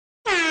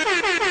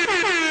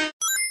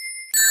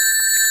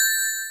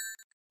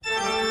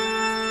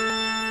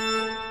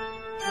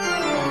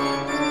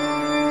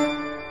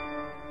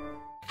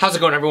How's it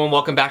going, everyone?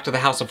 Welcome back to the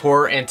House of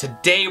Horror, and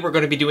today we're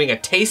going to be doing a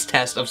taste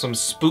test of some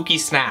spooky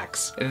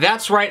snacks.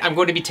 That's right, I'm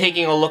going to be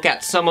taking a look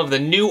at some of the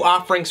new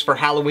offerings for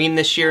Halloween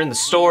this year in the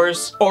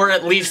stores, or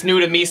at least new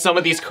to me. Some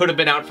of these could have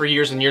been out for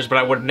years and years, but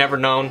I would have never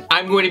known.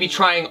 I'm going to be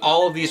trying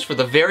all of these for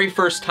the very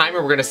first time,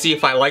 and we're going to see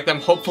if I like them.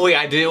 Hopefully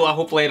I do.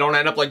 Hopefully I don't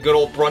end up like good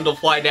old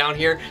Brundlefly down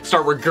here,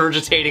 start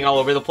regurgitating all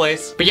over the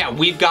place. But yeah,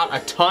 we've got a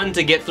ton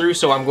to get through,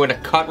 so I'm going to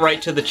cut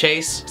right to the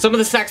chase. Some of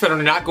the snacks that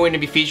are not going to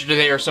be featured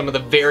today are some of the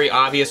very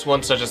obvious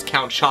ones, such as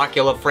Count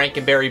Chocula,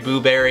 Frankenberry, Boo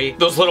Berry,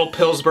 those little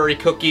Pillsbury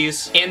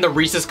cookies, and the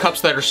Reese's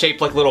cups that are shaped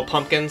like little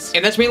pumpkins.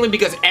 And that's mainly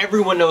because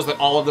everyone knows that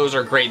all of those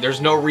are great.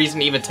 There's no reason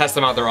to even test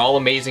them out. They're all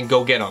amazing.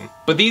 Go get them.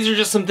 But these are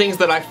just some things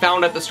that I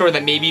found at the store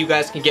that maybe you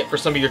guys can get for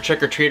some of your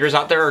trick-or-treaters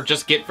out there, or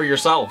just get for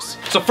yourselves.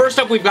 So first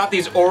up, we've got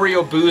these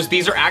Oreo Boos.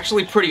 These are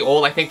actually pretty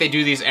old. I think they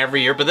do these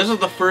every year, but this is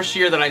the first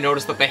year that I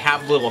noticed that they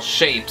have little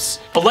shapes.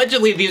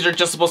 Allegedly, these are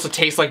just supposed to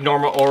taste like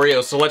normal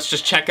Oreos, so let's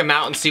just check them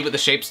out and see what the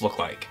shapes look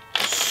like.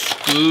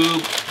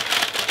 Scoop.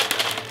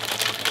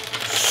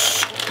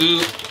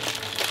 Scoop.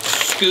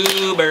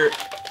 Scoober.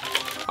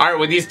 Alright,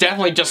 well these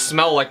definitely just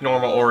smell like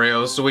normal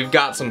Oreos. So we've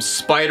got some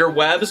spider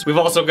webs. We've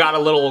also got a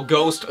little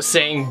ghost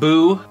saying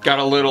boo. Got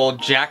a little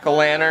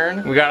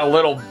jack-o'-lantern. We got a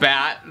little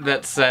bat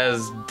that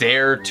says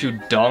dare to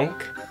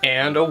dunk.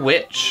 And a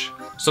witch.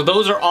 So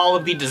those are all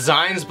of the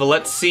designs, but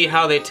let's see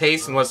how they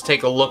taste, and let's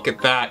take a look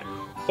at that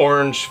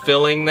orange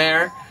filling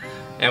there.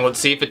 And let's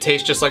see if it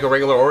tastes just like a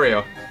regular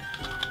Oreo.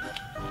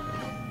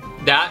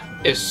 That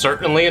is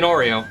certainly an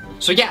Oreo.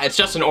 So yeah, it's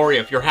just an Oreo.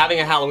 If you're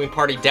having a Halloween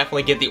party,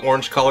 definitely get the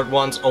orange colored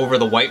ones over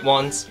the white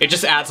ones. It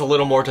just adds a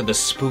little more to the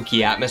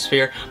spooky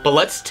atmosphere. But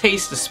let's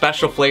taste the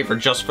special flavor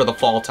just for the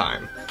fall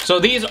time. So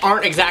these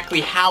aren't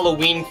exactly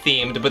Halloween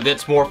themed, but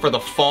it's more for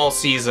the fall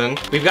season.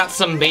 We've got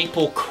some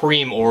maple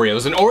cream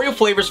Oreos. And Oreo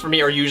flavors for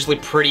me are usually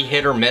pretty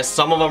hit or miss.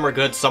 Some of them are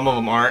good, some of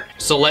them aren't.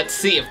 So let's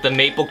see if the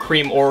maple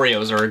cream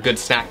Oreos are a good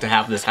snack to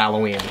have this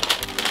Halloween.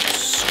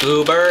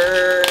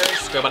 Scoober,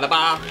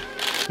 scooba-da-ba.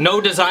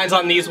 No designs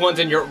on these ones,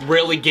 and you're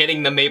really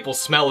getting the maple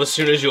smell as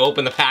soon as you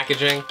open the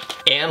packaging.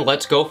 And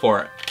let's go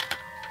for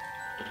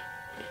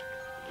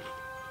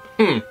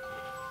it.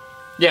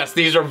 Yes,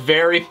 these are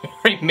very,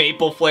 very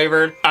maple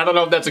flavored. I don't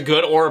know if that's a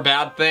good or a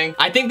bad thing.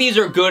 I think these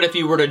are good if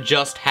you were to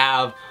just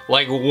have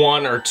like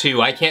one or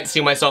two. I can't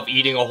see myself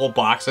eating a whole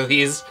box of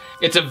these.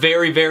 It's a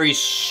very, very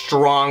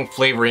strong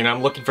flavoring.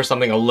 I'm looking for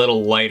something a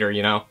little lighter,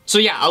 you know? So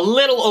yeah, a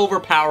little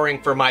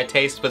overpowering for my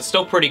taste, but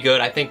still pretty good.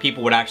 I think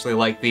people would actually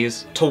like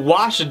these. To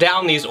wash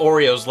down these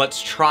Oreos,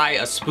 let's try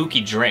a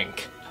spooky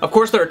drink. Of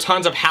course, there are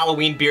tons of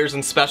Halloween beers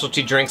and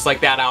specialty drinks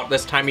like that out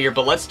this time of year,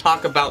 but let's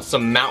talk about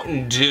some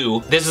Mountain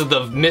Dew. This is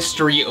the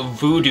mystery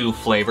voodoo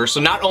flavor. So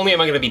not only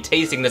am I going to be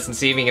tasting this and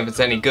seeing if it's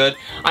any good,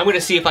 I'm going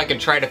to see if I can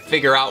try to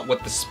figure out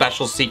what the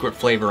special secret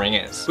flavoring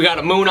is. We got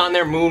a moon on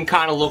there. Moon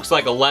kind of looks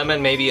like a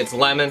lemon. Maybe it's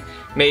lemon.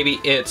 Maybe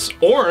it's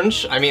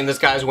orange. I mean, this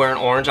guy's wearing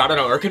orange. I don't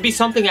know. Or it could be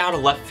something out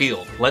of left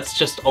field. Let's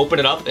just open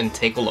it up and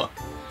take a look.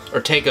 Or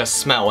take a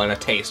smell and a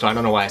taste. I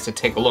don't know why I said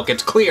take a look.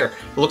 It's clear.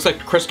 It looks like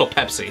Crystal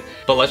Pepsi.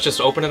 But let's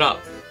just open it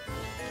up.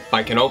 If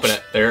I can open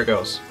it. There it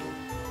goes.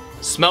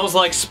 Smells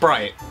like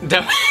Sprite.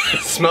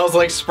 Smells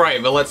like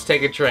Sprite, but let's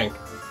take a drink.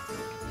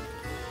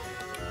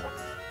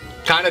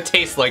 Kind of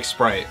tastes like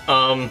Sprite.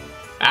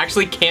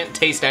 Actually can't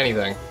taste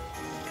anything.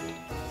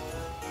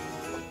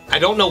 I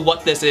don't know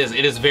what this is.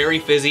 It is very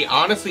fizzy.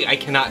 Honestly, I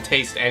cannot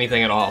taste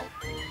anything at all.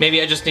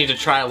 Maybe I just need to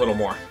try a little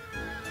more.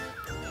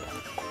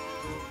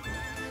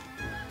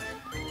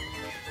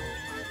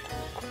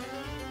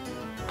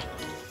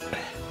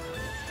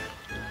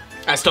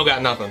 I still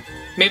got nothing.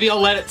 Maybe I'll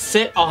let it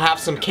sit, I'll have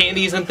some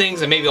candies and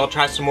things, and maybe I'll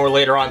try some more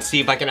later on, see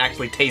if I can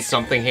actually taste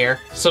something here.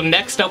 So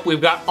next up,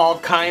 we've got all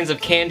kinds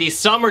of candies.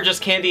 Some are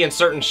just candy in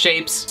certain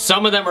shapes.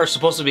 Some of them are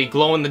supposed to be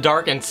glow in the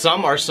dark, and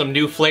some are some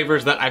new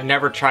flavors that I've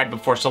never tried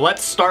before. So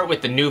let's start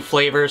with the new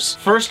flavors.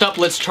 First up,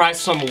 let's try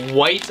some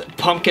white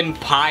pumpkin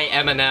pie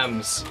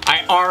M&Ms.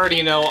 I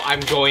already know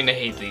I'm going to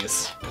hate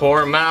these.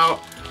 Pour them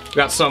out. We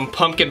got some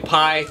pumpkin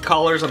pie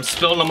colors. I'm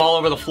spilling them all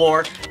over the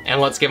floor,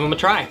 and let's give them a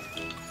try.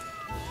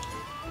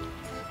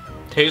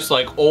 Tastes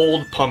like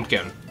old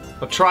pumpkin.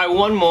 I'll try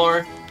one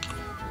more.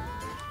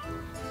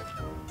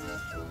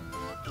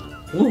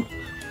 Ooh.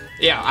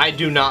 Yeah, I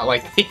do not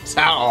like these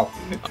at all.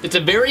 It's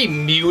a very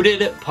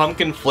muted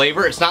pumpkin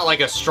flavor. It's not like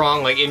a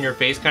strong, like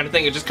in-your-face kind of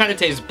thing. It just kind of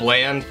tastes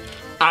bland.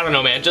 I don't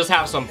know, man. Just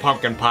have some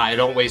pumpkin pie.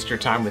 Don't waste your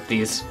time with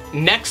these.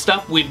 Next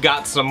up, we've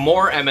got some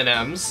more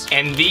M&Ms,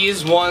 and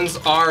these ones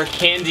are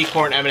candy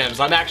corn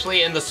M&Ms. I'm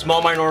actually in the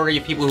small minority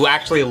of people who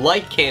actually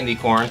like candy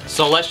corn,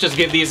 so let's just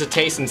give these a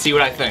taste and see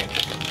what I think.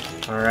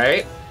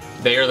 Alright,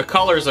 they are the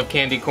colors of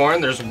candy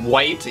corn. There's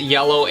white,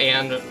 yellow,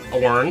 and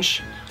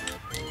orange.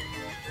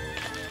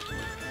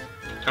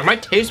 Are my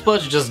taste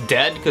buds just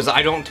dead? Because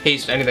I don't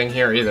taste anything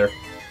here either.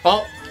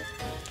 Well,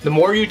 the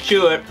more you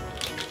chew it,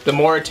 the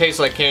more it tastes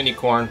like candy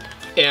corn.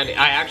 And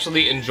I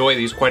actually enjoy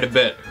these quite a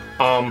bit.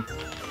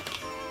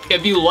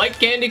 If you like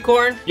candy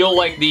corn, you'll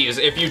like these.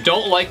 If you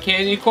don't like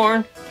candy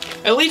corn,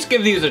 at least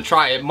give these a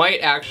try. It might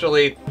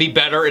actually be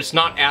better. It's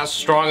not as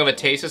strong of a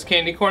taste as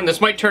candy corn.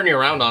 This might turn you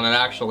around on it,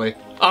 actually.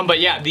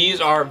 But yeah,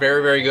 these are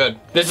very, very good.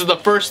 This is the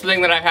first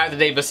thing that I've had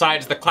today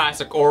besides the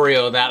classic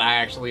Oreo that I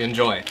actually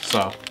enjoy,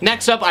 so.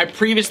 Next up, I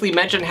previously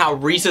mentioned how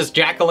Reese's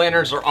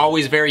Jack-O-Lanterns are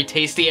always very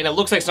tasty, and it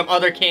looks like some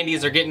other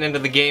candies are getting into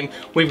the game.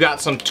 We've got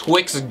some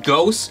Twix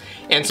Ghosts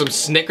and some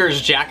Snickers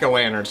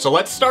Jack-O-Lanterns. So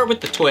let's start with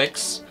the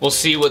Twix. We'll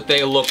see what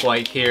they look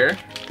like here.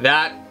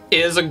 That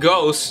is a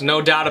ghost, no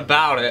doubt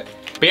about it.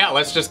 But yeah,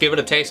 let's just give it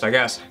a taste, I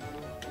guess.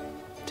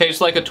 Tastes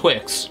like a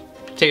Twix.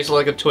 Tastes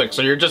like a Twix.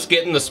 So you're just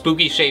getting the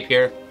spooky shape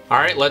here. All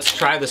right, let's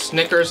try the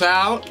Snickers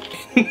out.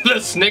 The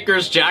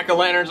Snickers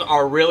Jack-O-Lanterns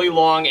are really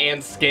long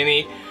and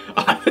skinny.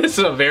 This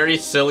is a very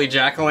silly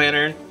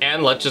Jack-O-Lantern.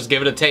 And let's just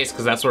give it a taste,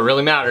 because that's what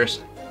really matters.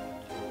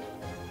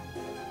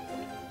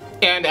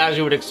 And as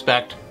you would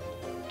expect,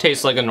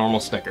 tastes like a normal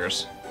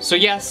Snickers. So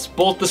yes,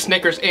 both the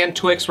Snickers and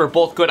Twix were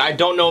both good. I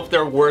don't know if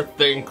they're worth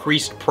the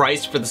increased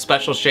price for the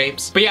special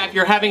shapes. But yeah, if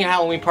you're having a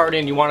Halloween party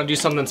and you want to do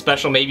something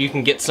special, maybe you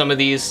can get some of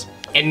these.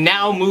 And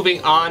now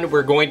moving on,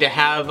 we're going to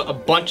have a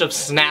bunch of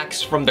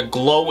snacks from the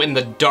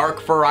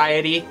glow-in-the-dark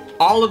variety.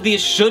 All of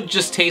these should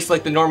just taste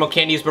like the normal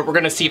candies, but we're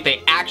gonna see if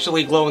they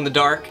actually glow in the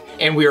dark.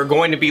 And we are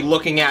going to be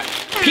looking at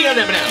peanut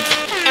M&Ms,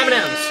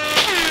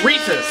 M&Ms,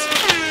 Reese's,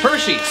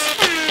 Hershey's,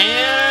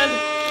 and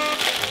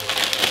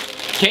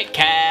Kit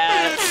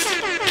Kats.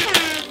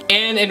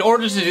 And in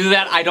order to do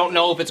that, I don't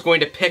know if it's going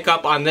to pick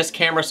up on this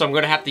camera, so I'm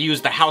going to have to use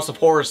the House of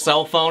Horror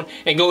cell phone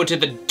and go into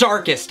the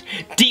darkest,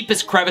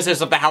 deepest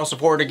crevices of the House of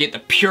Horror to get the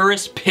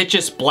purest,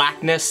 pitchiest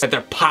blackness that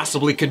there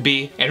possibly could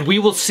be. And we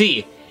will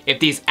see if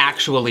these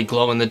actually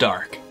glow in the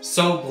dark.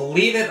 So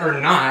believe it or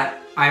not,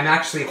 I'm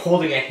actually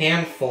holding a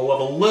handful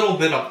of a little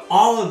bit of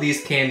all of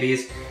these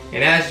candies,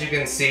 and as you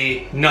can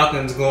see,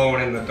 nothing's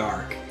glowing in the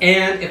dark.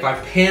 And if I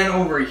pan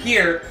over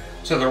here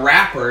to the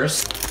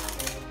wrappers,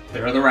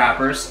 there are the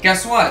wrappers.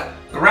 Guess what?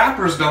 The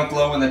wrappers don't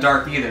glow in the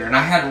dark either. And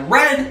I had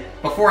read,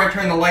 before I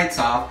turned the lights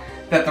off,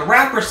 that the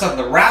wrapper said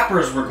the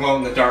wrappers were glow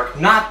in the dark,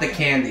 not the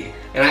candy.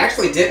 And I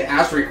actually did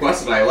as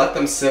requested. I let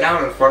them sit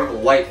out in front of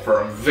the light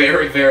for a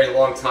very, very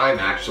long time,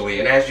 actually.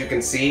 And as you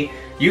can see,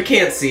 you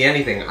can't see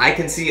anything. I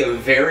can see a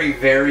very,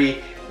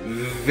 very,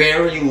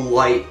 very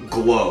light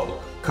glow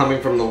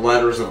coming from the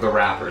letters of the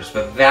wrappers,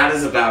 but that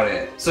is about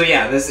it. So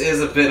yeah, this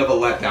is a bit of a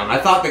letdown. I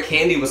thought the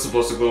candy was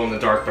supposed to glow in the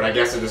dark, but I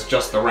guess it is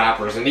just the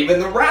wrappers, and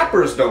even the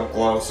wrappers don't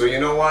glow, so you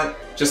know what?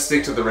 Just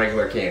stick to the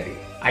regular candy.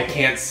 I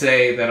can't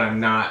say that I'm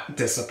not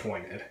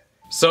disappointed.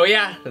 So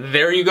yeah,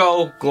 there you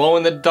go,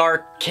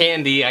 glow-in-the-dark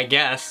candy, I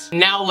guess.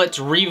 Now let's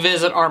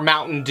revisit our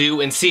Mountain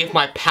Dew and see if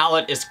my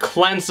palate is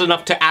cleansed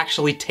enough to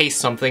actually taste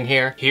something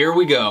here. Here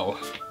we go.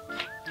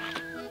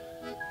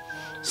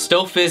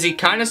 Still fizzy,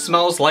 kind of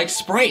smells like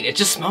Sprite. It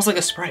just smells like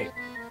a Sprite.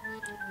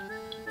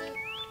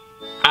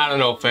 I don't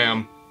know,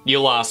 fam.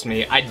 You lost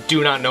me. I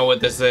do not know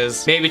what this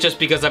is. Maybe just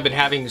because I've been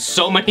having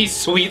so many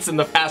sweets in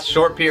the past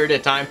short period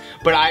of time,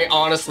 but I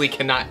honestly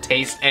cannot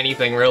taste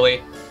anything,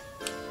 really.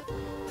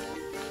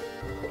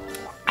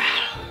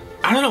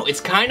 I don't know, it's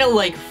kind of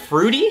like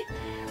fruity?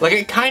 Like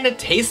it kind of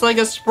tastes like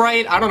a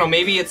Sprite. I don't know,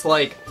 maybe it's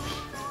like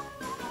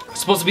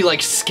supposed to be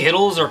like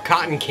Skittles or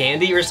cotton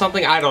candy or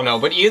something, I don't know,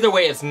 but either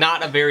way it's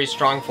not a very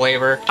strong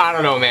flavor. I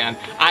don't know, man.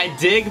 I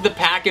dig the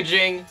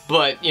packaging,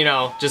 but you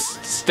know,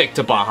 just stick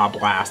to Baja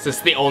Blast. It's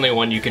the only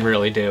one you can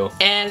really do.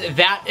 And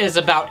that is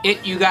about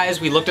it, you guys.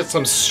 We looked at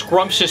some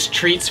scrumptious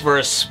treats for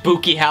a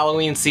spooky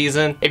Halloween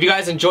season. If you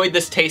guys enjoyed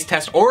this taste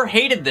test or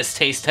hated this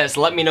taste test,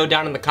 let me know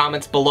down in the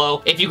comments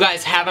below. If you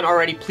guys haven't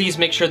already, please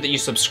make sure that you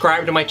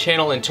subscribe to my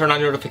channel and turn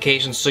on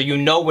notifications so you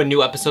know when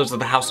new episodes of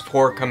the House of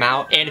Horror come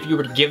out. And if you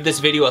were to give this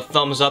video a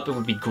thumbs up, it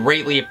would be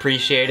greatly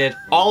appreciated.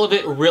 All of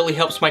it really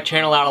helps my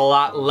channel out a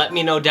lot. Let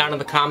me know down in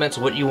the comments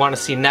what you want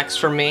to see next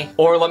from me,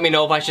 or let me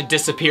know if I should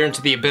disappear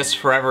into the abyss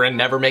forever and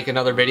never make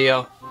another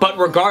video. But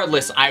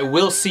regardless, I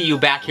will see you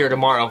back here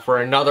tomorrow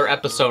for another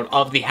episode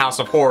of the House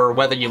of Horror,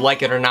 whether you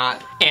like it or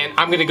not. And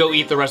I'm gonna go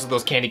eat the rest of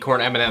those candy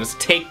corn M&Ms.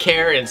 Take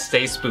care and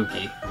stay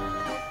spooky.